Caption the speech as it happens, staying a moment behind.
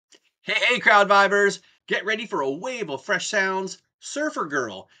Hey, crowd vibers! Get ready for a wave of fresh sounds. Surfer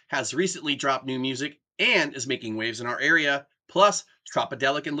Girl has recently dropped new music and is making waves in our area. Plus,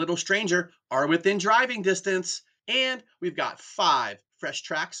 Tropidelic and Little Stranger are within driving distance. And we've got 5 fresh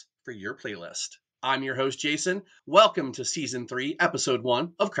tracks for your playlist. I'm your host, Jason. Welcome to Season 3, Episode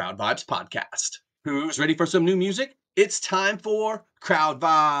 1 of Crowd Vibes Podcast. Who's ready for some new music? It's time for Crowd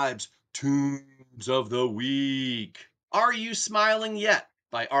Vibes Tunes of the Week. Are you smiling yet?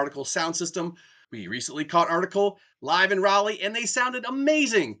 By Article Sound System. We recently caught Article live in Raleigh and they sounded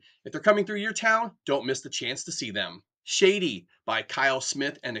amazing. If they're coming through your town, don't miss the chance to see them. Shady by Kyle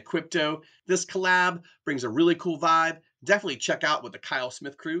Smith and Equipto. This collab brings a really cool vibe. Definitely check out what the Kyle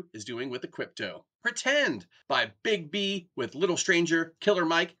Smith crew is doing with Equipto. Pretend by Big B with Little Stranger, Killer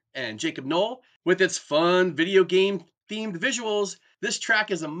Mike, and Jacob Knoll. With its fun video game themed visuals, this track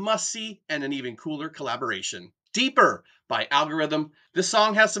is a must-see and an even cooler collaboration. Deeper by Algorithm. This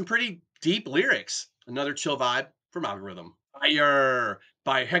song has some pretty deep lyrics. Another chill vibe from Algorithm. Fire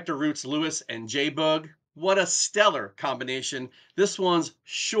by Hector Roots Lewis and J-Bug. What a stellar combination. This one's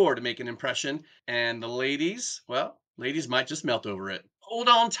sure to make an impression. And the ladies, well, ladies might just melt over it. Hold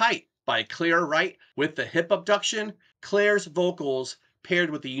On Tight by Claire Wright with the hip abduction. Claire's vocals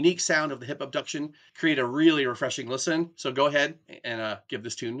paired with the unique sound of the hip abduction create a really refreshing listen. So go ahead and give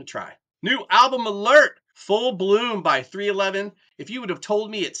this tune a try. New album alert! Full Bloom by 311. If you would have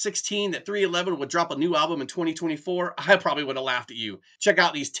told me at 16 that 311 would drop a new album in 2024, I probably would have laughed at you. Check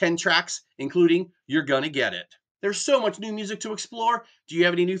out these 10 tracks, including You're Gonna Get It. There's so much new music to explore. Do you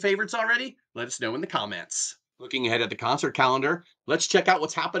have any new favorites already? Let us know in the comments. Looking ahead at the concert calendar, let's check out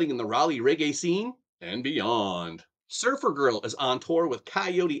what's happening in the Raleigh reggae scene and beyond. Surfer Girl is on tour with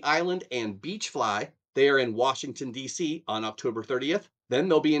Coyote Island and Beachfly. They are in Washington, D.C. on October 30th. Then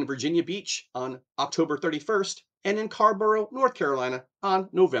they'll be in Virginia Beach on October 31st and in Carborough, North Carolina on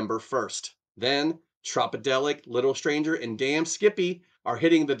November 1st. Then Tropidelic, Little Stranger, and Damn Skippy are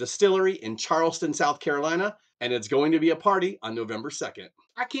hitting the distillery in Charleston, South Carolina, and it's going to be a party on November 2nd.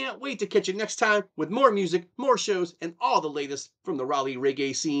 I can't wait to catch you next time with more music, more shows, and all the latest from the Raleigh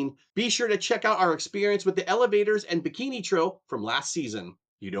reggae scene. Be sure to check out our experience with the Elevators and Bikini Trill from last season.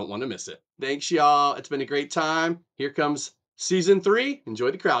 You don't want to miss it. Thanks, y'all. It's been a great time. Here comes Season 3.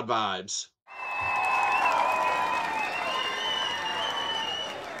 Enjoy the crowd vibes.